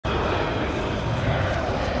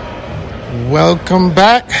Welcome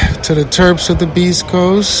back to the Terps of the Beast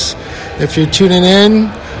Coast. If you're tuning in,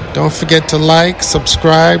 don't forget to like,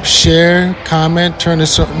 subscribe, share, comment, turn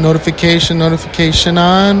the notification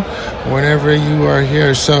on whenever you are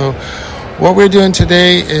here. So what we're doing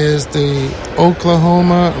today is the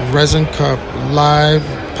Oklahoma ResinCup live.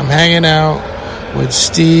 I'm hanging out with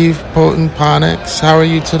Steve, PotentPonics. How are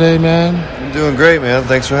you today, man? I'm doing great, man.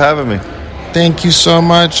 Thanks for having me. Thank you so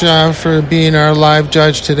much for being our live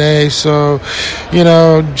judge today. So,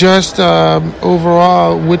 just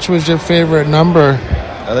overall, which was your favorite number?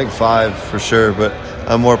 I think 5 for sure, but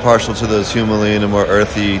I'm more partial to those humulene and more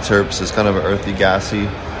earthy terps. It's kind of earthy, gassy,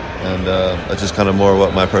 and that's just kind of more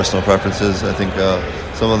what my personal preference is. I think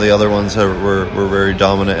some of the other ones were very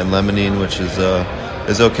dominant in limonene, which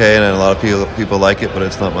is okay, and a lot of people like it, but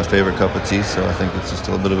it's not my favorite cup of tea, so I think it's just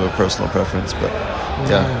a little bit of a personal preference. But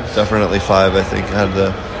yeah, definitely 5, I think, had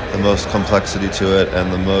the most complexity to it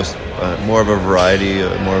and the most more of a variety,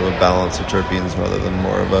 more of a balance of terpenes rather than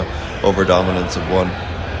more of a over-dominance of one.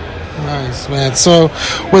 Nice, man. So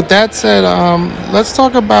with that said, let's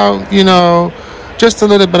talk about, just a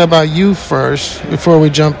little bit about you first before we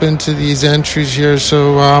jump into these entries here.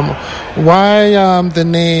 So why the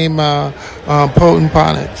name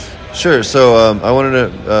PotentPonics? Sure. So I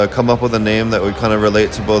wanted to come up with a name that would kind of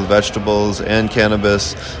relate to both vegetables and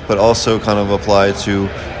cannabis, but also kind of apply to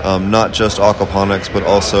not just aquaponics, but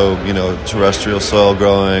also, terrestrial soil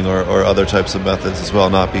growing or other types of methods as well,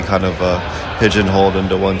 not be kind of pigeonholed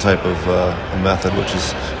into one type of method, which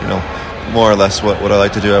is, more or less what I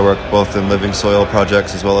like to do. I work both in living soil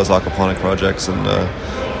projects as well as aquaponic projects, and,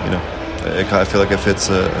 I feel like it fits,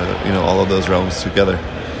 all of those realms together.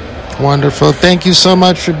 Wonderful. Thank you so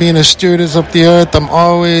much for being a stewardess of the earth. I'm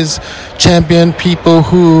always champion people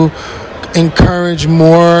who encourage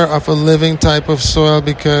more of a living type of soil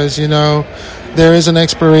because, there is an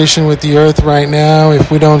expiration with the earth right now if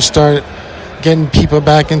we don't start getting people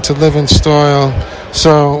back into living soil.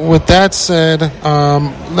 So with that said,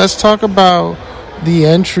 let's talk about the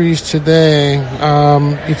entries today.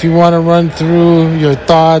 If you want to run through your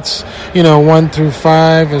thoughts, 1 through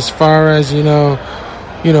 5 as far as,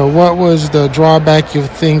 what was the drawback you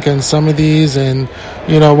think on some of these, and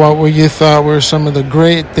what were you thought were some of the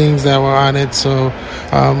great things that were on it. So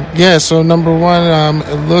so number 1,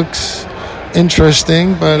 it looks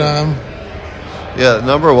interesting, but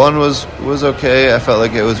number 1 was okay. I felt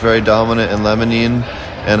like it was very dominant in limonene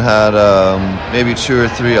and had maybe 2 or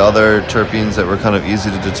 3 other terpenes that were kind of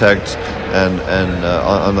easy to detect and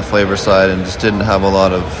on the flavor side, and just didn't have a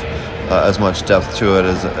lot of as much depth to it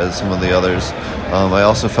as some of the others. I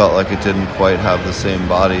also felt like it didn't quite have the same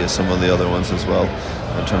body as some of the other ones as well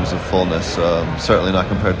in terms of fullness. Certainly not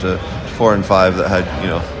compared to 4 and 5 that had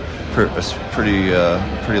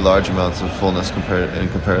pretty large amounts of fullness in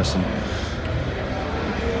comparison.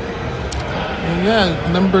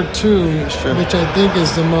 Yeah, number 2, sure. Which I think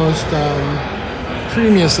is the most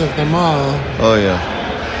creamiest of them all. Oh yeah,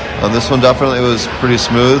 this one definitely was pretty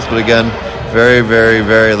smooth, but again, very, very,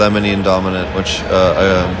 very limonene dominant, which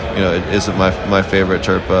it isn't my favorite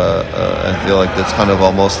terp. I feel like that's kind of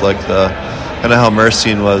almost like the kind of how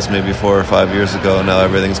myrcene was maybe 4 or 5 years ago. Now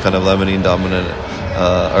everything's kind of limonene dominant,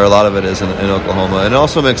 or a lot of it is in Oklahoma. And it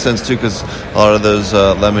also makes sense too because a lot of those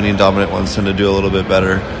limonene dominant ones tend to do a little bit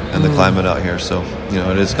better in the climate out here. So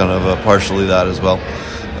it is kind of partially that as well.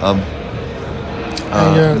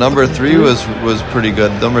 Number 3 was pretty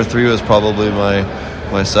good. Number 3 was probably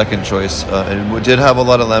my second choice. It did have a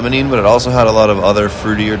lot of limonene, but it also had a lot of other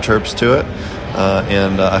fruitier terps to it.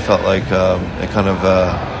 And I felt like it kind of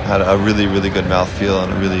had a really, really good mouthfeel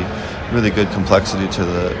and a really, really good complexity to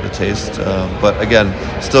the taste. But again,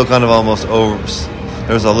 still kind of almost over.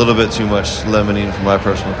 There's a little bit too much limonene for my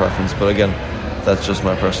personal preference. But again, that's just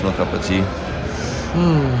my personal cup of tea.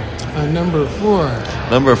 Number 4.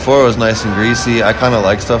 Number 4 was nice and greasy. I kind of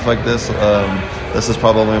like stuff like this. This is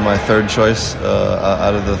probably my third choice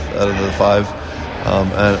out of the 5.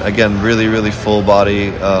 And again, really, really full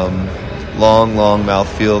body, long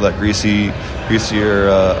mouthfeel. That greasier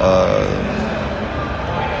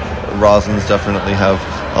rosins definitely have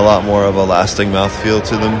a lot more of a lasting mouthfeel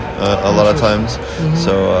to them a lot of times. Mm-hmm.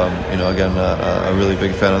 So, again, a really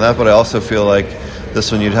big fan of that. But I also feel like this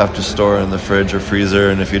one you'd have to store in the fridge or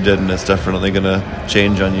freezer, and if you didn't, it's definitely going to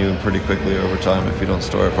change on you pretty quickly over time if you don't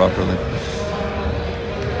store it properly.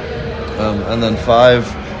 And then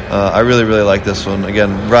 5, I really, really like this one.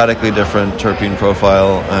 Again, radically different terpene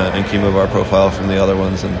profile and chemovar profile from the other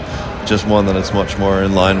ones, and just one that is much more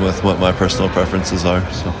in line with what my personal preferences are.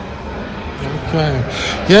 So. Okay.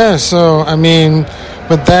 Yeah, so,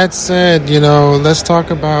 with that said, let's talk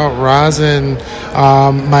about rosin.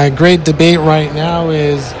 My great debate right now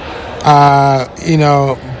is,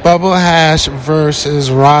 bubble hash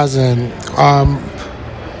versus rosin.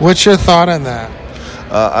 What's your thought on that?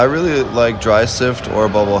 I really like dry sift or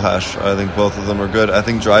bubble hash. I think both of them are good. I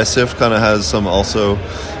think dry sift kind of has some also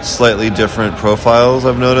slightly different profiles,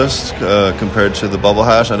 I've noticed, compared to the bubble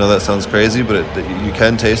hash. I know that sounds crazy, but you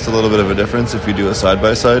can taste a little bit of a difference if you do a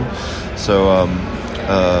side-by-side. So,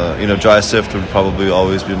 dry sift would probably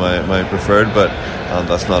always be my preferred, but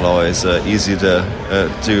that's not always easy to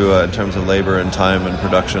do in terms of labor and time and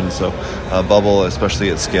production. So bubble, especially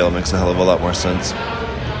at scale, makes a hell of a lot more sense.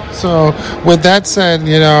 So with that said,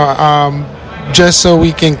 just so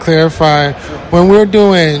we can clarify, when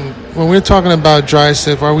we're talking about dry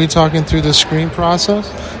sift, are we talking through the screen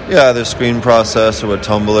process? Yeah, there's screen process or with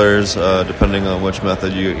tumblers, depending on which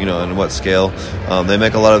method and what scale. They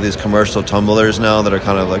make a lot of these commercial tumblers now that are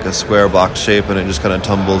kind of like a square box shape, and it just kind of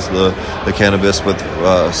tumbles the cannabis with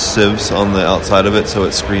sieves on the outside of it, so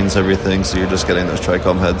it screens everything, so you're just getting those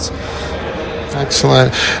trichome heads.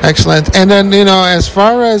 Excellent. And then, as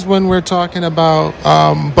far as when we're talking about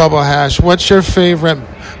bubble hash, what's your favorite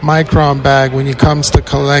micron bag when it comes to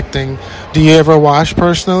collecting? Do you ever wash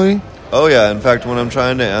personally? Oh, yeah. In fact, when I'm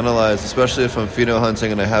trying to analyze, especially if I'm pheno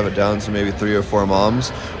hunting and I have it down to maybe 3 or 4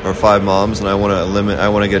 moms or 5 moms, and I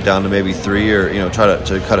want to get down to maybe 3 or, try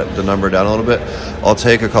to cut the number down a little bit, I'll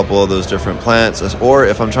take a couple of those different plants. Or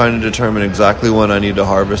if I'm trying to determine exactly when I need to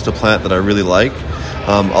harvest a plant that I really like,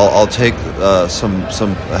 I'll take some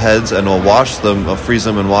heads and I'll wash them, I'll freeze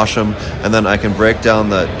them and wash them, and then I can break down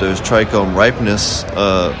those trichome ripeness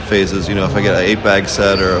phases. If I get an 8-bag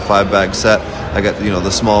set or a 5-bag set, I got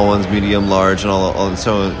the small ones, medium, large, and all and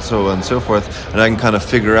so on and so forth, and I can kind of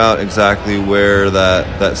figure out exactly where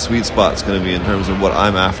that sweet spot's going to be in terms of what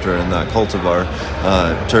I'm after in that cultivar,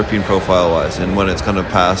 terpene profile wise, and when it's kind of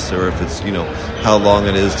past, or if it's how long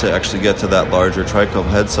it is to actually get to that larger trichome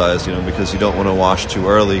head size, because you don't want to wash too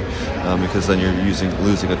early, because then you're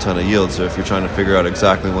losing a ton of yield. So if you're trying to figure out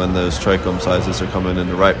exactly when those trichome sizes are coming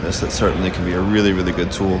into ripeness, that certainly can be a really, really good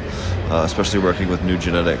tool, especially working with new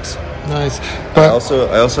genetics. Nice. But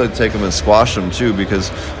I also take them and squash them too, because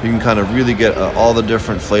you can kind of really get all the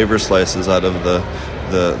different flavor slices out of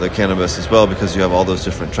the cannabis as well, because you have all those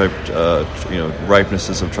different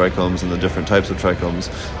ripenesses of trichomes and the different types of trichomes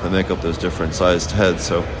that make up those different sized heads.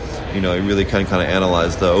 So you really can kind of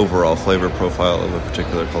analyze the overall flavor profile of a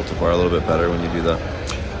particular cultivar a little bit better when you do that.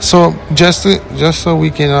 So just so we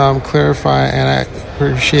can clarify, and I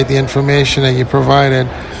appreciate the information that you provided.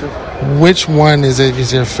 Sure. Which one is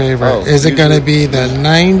your favorite? Is it going to be the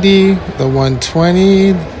 90, the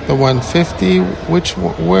 120, the 150?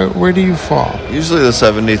 Where do you fall? Usually the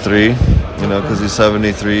 73, because the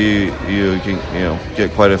 73 you can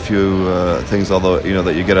get quite a few things, although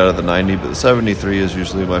that you get out of the 90, but the 73 is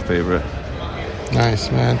usually my favorite. Nice,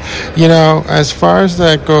 man. As far as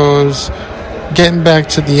that goes, getting back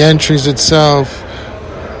to the entries itself,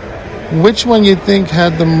 which one you think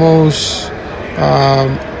had the most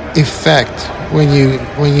effect when you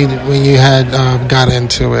had got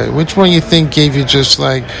into it? Which one you think gave you just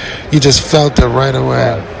felt it right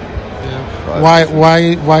away?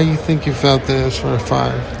 Why you think you felt this for a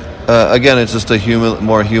 5? Again, it's just a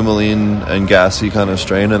more humulene and gassy kind of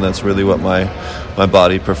strain, and that's really what my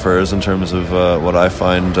body prefers in terms of what I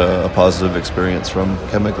find a positive experience from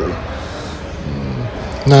chemically.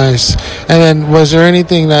 Nice. And then, was there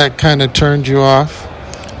anything that kind of turned you off?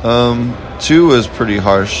 2 was pretty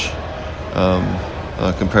harsh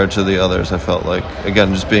compared to the others. I felt like,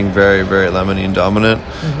 again, just being very, very limonene dominant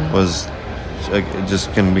was, it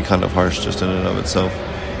just can be kind of harsh just in and of itself.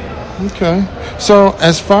 Okay. So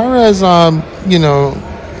as far as,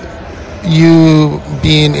 you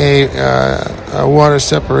being a water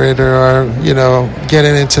separator or,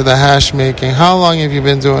 getting into the hash making, how long have you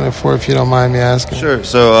been doing it for, if you don't mind me asking? Sure.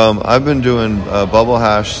 So I've been doing bubble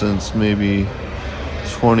hash since maybe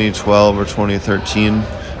 2012 or 2013,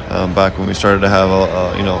 back when we started to have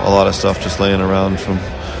a lot of stuff just laying around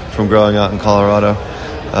from growing out in Colorado,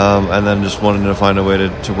 and then just wanted to find a way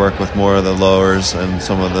to work with more of the lowers and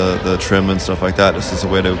some of the trim and stuff like that, just as a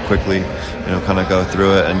way to quickly kind of go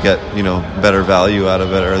through it and get better value out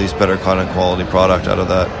of it, or at least better kind of quality product out of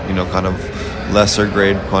that, kind of lesser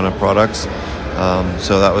grade kind of products.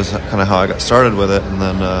 So that was kind of how I got started with it, and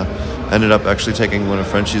then ended up actually taking one of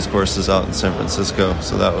Frenchie's courses out in San Francisco,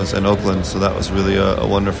 so that was in Oakland, so that was really a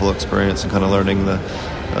wonderful experience, and kind of learning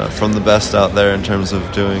from the best out there in terms of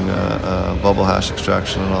doing bubble hash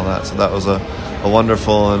extraction and all that. So that was a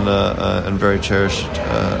wonderful and very cherished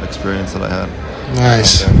experience that I had.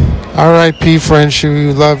 Nice. All right, P. French,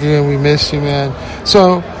 we love you and we miss you, man.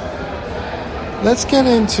 So let's get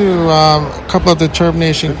into a couple of the Terp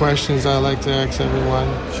Nation questions I like to ask everyone.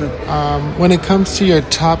 Sure. When it comes to your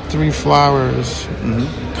top 3 flowers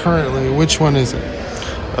currently, which one is it?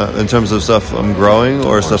 In terms of stuff I'm growing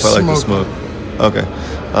or stuff I like to smoke? Okay.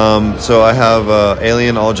 So I have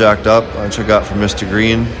Alien All Jacked Up, which I got from Mr.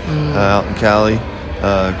 Green out in Cali.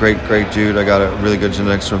 Great dude. I got a really good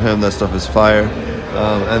genetics from him. That stuff is fire.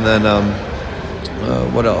 And then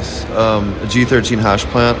what else? A G13 hash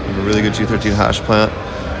plant, a really good G13 hash plant.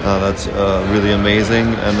 That's really amazing.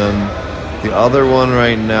 And then the other one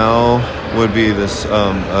right now would be this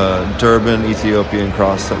Durban Ethiopian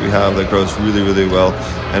cross that we have that grows really well,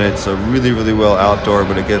 and it's a really well outdoor,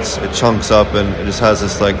 but it chunks up and it just has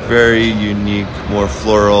this like very unique, more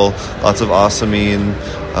floral, lots of osamine,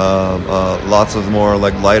 lots of more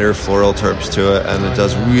like lighter floral terps to it, and it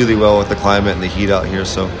does really well with the climate and the heat out here.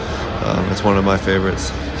 So it's one of my favorites.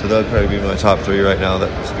 So that would probably be my top 3 right now.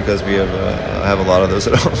 That's because we have I have a lot of those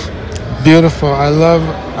at home. Beautiful. I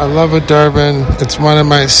love a Durban. It's one of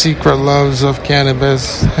my secret loves of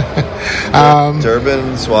cannabis.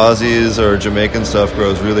 Durban, Swazis, or Jamaican stuff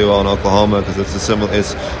grows really well in Oklahoma because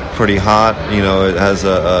it's pretty hot. It has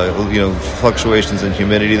fluctuations in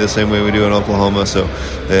humidity the same way we do in Oklahoma. So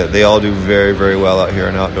they all do very well out here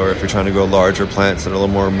and outdoor if you're trying to grow larger plants that are a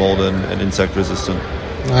little more mold and insect resistant.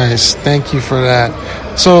 Nice. Thank you for that.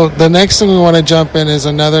 So the next thing we want to jump in is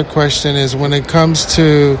another question is when it comes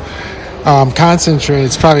to concentrate,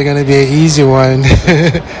 it's probably going to be an easy one.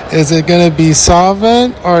 Is it going to be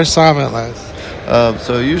solvent or solventless?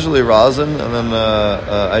 So usually rosin, and then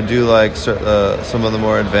I do like some of the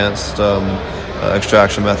more advanced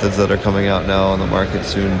extraction methods that are coming out now on the market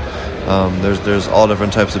soon. There's all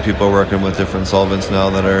different types of people working with different solvents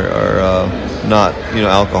now that are not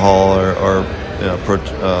alcohol or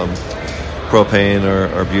propane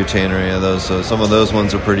or butane or any of those. So some of those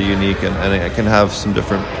ones are pretty unique, and it can have some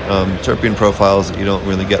different terpene profiles that you don't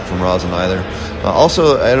really get from rosin either.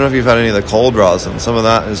 Also, I don't know if you've had any of the cold rosin. Some of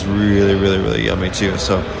that is really yummy too.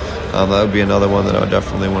 So that would be another one that I would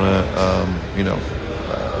definitely want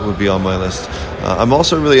to, would be on my list. I'm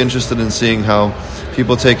also really interested in seeing how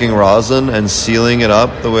people taking rosin and sealing it up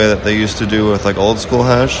the way that they used to do with like old school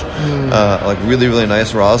hash, like really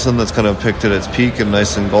nice rosin that's kind of picked at its peak and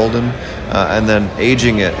nice and golden, and then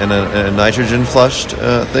aging it in a nitrogen flushed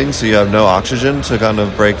thing, so you have no oxygen to kind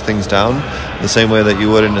of break things down the same way that you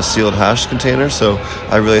would in a sealed hash container. So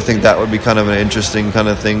I really think that would be kind of an interesting kind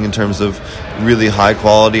of thing in terms of really high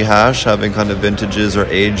quality hash, having kind of vintages or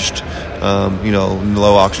aged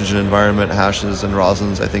low oxygen environment hashes and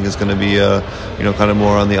rosins. I think is going to be kind of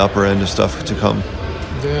more on the upper end of stuff to come.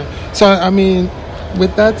 Yeah. So I mean,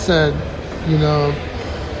 with that said,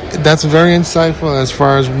 that's very insightful as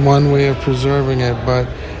far as one way of preserving it, but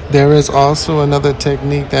there is also another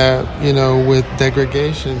technique that with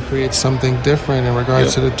degradation creates something different in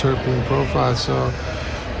regards to the terpene profile. So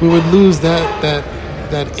we would lose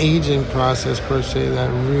that aging process per se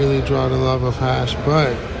that really draw the love of hash.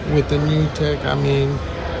 But with the new tech, I mean,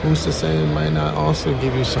 who's to say it might not also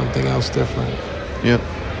give you something else different? Yeah,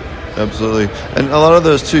 absolutely. And a lot of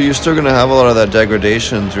those too, you're still going to have a lot of that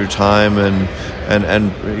degradation through time and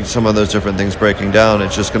some of those different things breaking down.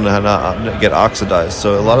 It's just going to not get oxidized.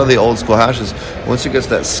 So a lot of the old school hashes, once it gets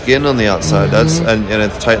that skin on the outside, that's and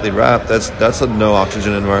it's tightly wrapped, that's a no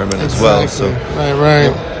oxygen environment as well. So right.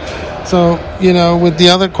 Yeah. So, with the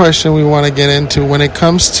other question we want to get into, when it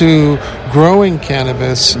comes to growing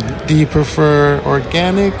cannabis, do you prefer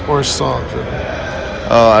organic or salt-driven?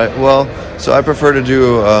 So I prefer to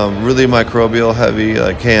do really microbial heavy,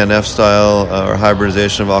 like KNF style or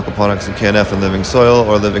hybridization of aquaponics and KNF in living soil,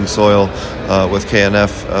 or living soil with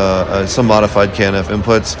KNF, some modified KNF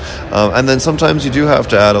inputs. And then sometimes you do have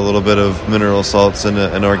to add a little bit of mineral salts in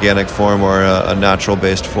an organic form or a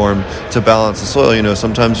natural-based form to balance the soil.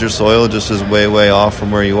 Sometimes your soil just is way off from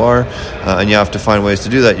where you are, and you have to find ways to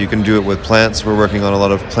do that. You can do it with plants. We're working on a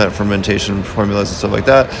lot of plant fermentation formulas and stuff like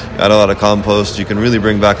that. Add a lot of compost. You can really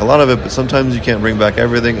bring back a lot of it, but sometimes you can't bring back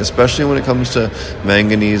everything, especially when it comes to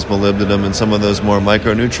manganese, molybdenum, and some of those more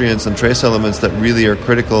micronutrients and trace elements that really are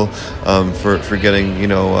critical for getting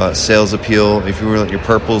sales appeal. If you want your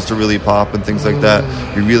purples to really pop and things like that,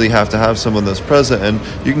 you really have to have some of those present, and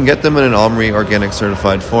you can get them in an OMRI organic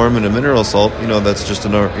certified form in a mineral salt. That's just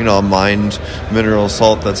a mined mineral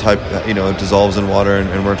salt that's it dissolves in water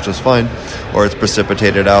and works just fine, or it's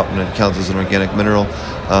precipitated out and it counts as an organic mineral.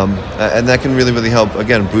 And that can really help,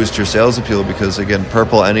 again, boost your sales appeal, because, again,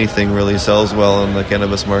 purple anything really sells well in the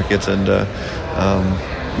cannabis market, and,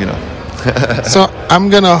 So I'm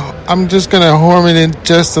just gonna hone it in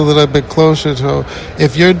just a little bit closer to,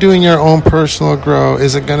 if you're doing your own personal grow,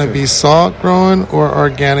 is it gonna be salt grown or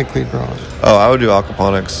organically grown? Oh, I would do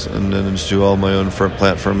aquaponics and then just do all my own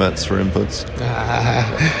plant ferments for inputs.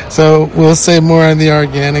 So we'll say more on the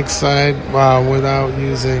organic side without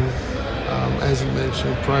using, as you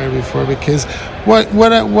mentioned before, because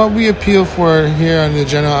what we appeal for here on the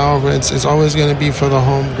general outlets is always going to be for the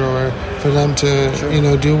home grower, for them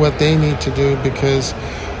to do what they need to do, because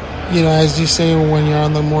as you say, when you're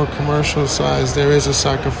on the more commercial side, there is a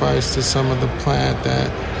sacrifice to some of the plant that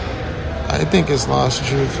I think is lost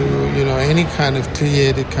due to any kind of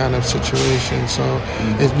created kind of situation. So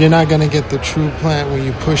you're not going to get the true plant when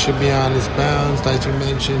you push it beyond its bounds, like you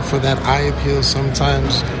mentioned. For that eye appeal,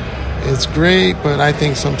 sometimes it's great, but I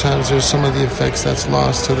think sometimes there's some of the effects that's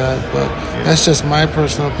lost to that. But that's just my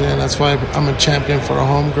personal opinion. That's why I'm a champion for a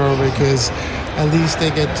home grower, because at least they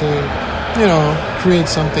get to create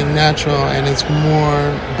something natural and it's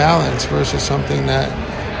more balanced versus something that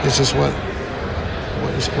is just what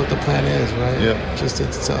the plant is, right? Yeah. Just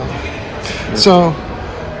itself. Yeah. So,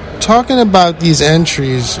 talking about these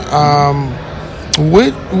entries,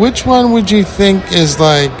 which one would you think is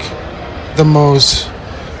like the most,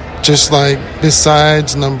 just like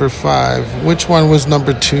besides number 5, which one was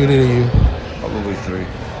number 2 to you? Probably 3.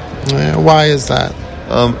 Yeah, why is that?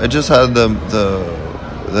 It just had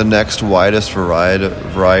the next widest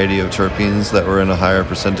variety of terpenes that were in a higher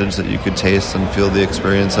percentage that you could taste and feel the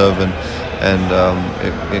experience of, and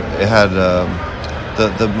it had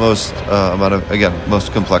the most amount of,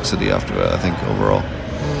 most complexity after it, I think, overall.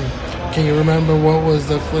 Can you remember what was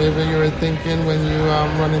the flavor you were thinking when you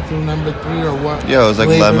running through number 3, or what? Yeah, it was like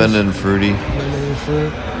flavors? Lemon and fruity. Lemon and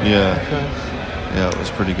fruit? Yeah. Okay. Yeah, it was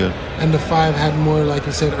pretty good. And the 5 had more, like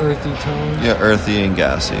you said, earthy tones? Yeah, earthy and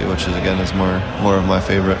gassy, which is, again, is more of my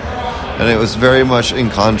favorite. And it was very much in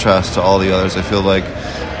contrast to all the others. I feel like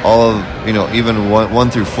all of, even 1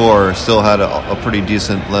 through 4 still had a pretty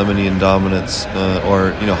decent limonene dominance,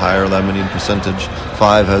 or higher limonene percentage.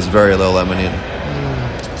 5 has very low limonene.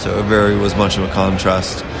 So it was much of a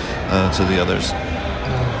contrast to the others.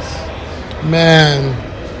 Nice. Man,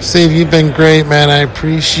 Steve, you've been great, man. I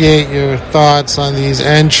appreciate your thoughts on these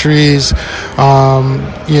entries.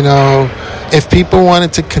 If people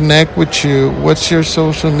wanted to connect with you, what's your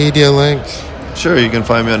social media links? Sure, you can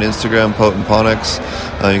find me on Instagram, PotentPonics.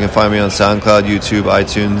 You can find me on SoundCloud, YouTube,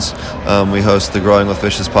 iTunes. We host the Growing with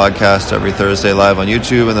Fishes podcast every Thursday live on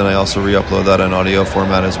YouTube, and then I also re-upload that in audio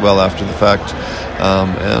format as well after the fact. I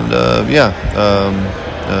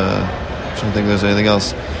don't think there's anything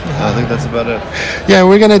else. I think that's about it. Yeah,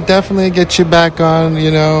 we're going to definitely get you back on,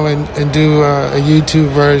 and do a YouTube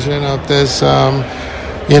version of this.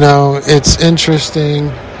 It's interesting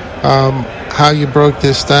how you broke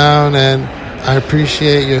this down, and I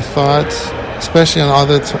appreciate your thoughts, especially on all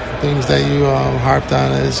the things that you harped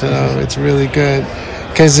on. It's really good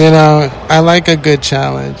because, I like a good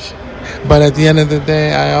challenge. But at the end of the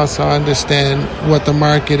day, I also understand what the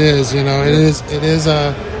market is. It is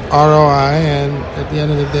a ROI, and at the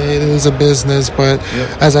end of the day, it is a business. But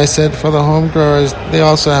as I said, for the home growers, they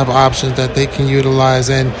also have options that they can utilize,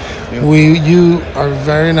 and you are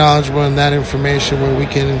very knowledgeable in that information where we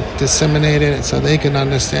can disseminate it so they can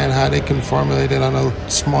understand how they can formulate it on a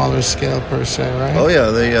smaller scale per se, right? Oh yeah,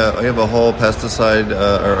 we have a whole pesticide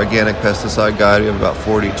or organic pesticide guide. We have about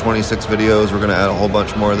 26 videos. We're going to add a whole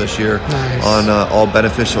bunch more this year on all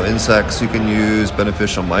beneficial insects you can use,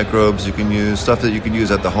 beneficial microbes you can use, stuff that you can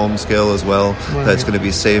use at the home scale as well, that's going to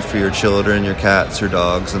be safe for your children, your cats, your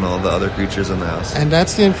dogs, and all the other creatures in the house. And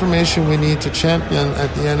that's the information we need to champion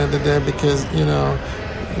at the end of the day, because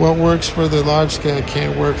what works for the large scale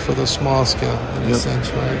can't work for the small scale in a sense,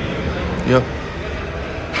 right? Yep.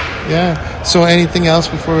 Yeah. So anything else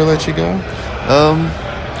before we let you go?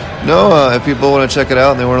 No, if people want to check it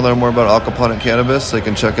out and they want to learn more about aquaponic cannabis, they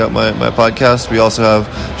can check out my podcast. We also have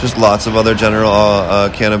just lots of other general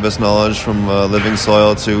cannabis knowledge, from Living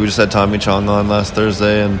Soil to, we just had Tommy Chong on last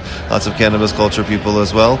Thursday, and lots of cannabis culture people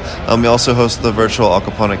as well. We also host the virtual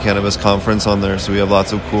aquaponic cannabis conference on there, so we have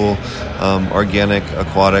lots of cool organic,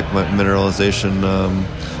 aquatic, mineralization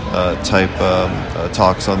type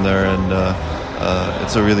talks on there, and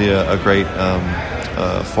it's a great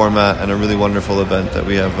format and a really wonderful event that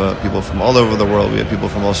we have people from all over the world. We have people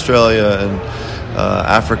from Australia and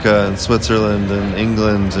Africa and Switzerland and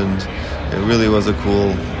England, and it really was a cool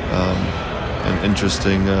and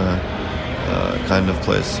interesting kind of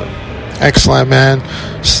place. So. Excellent, man.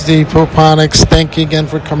 Steve PotentPonics, thank you again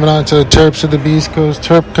for coming on to the Terps of the Beast Coast,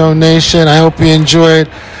 Terpco Nation. I hope you enjoyed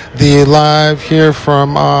the live here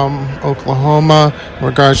from Oklahoma in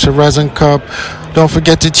regards to ResinCup. Don't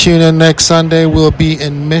forget to tune in next Sunday. We'll be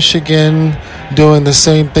in Michigan doing the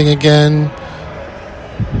same thing again.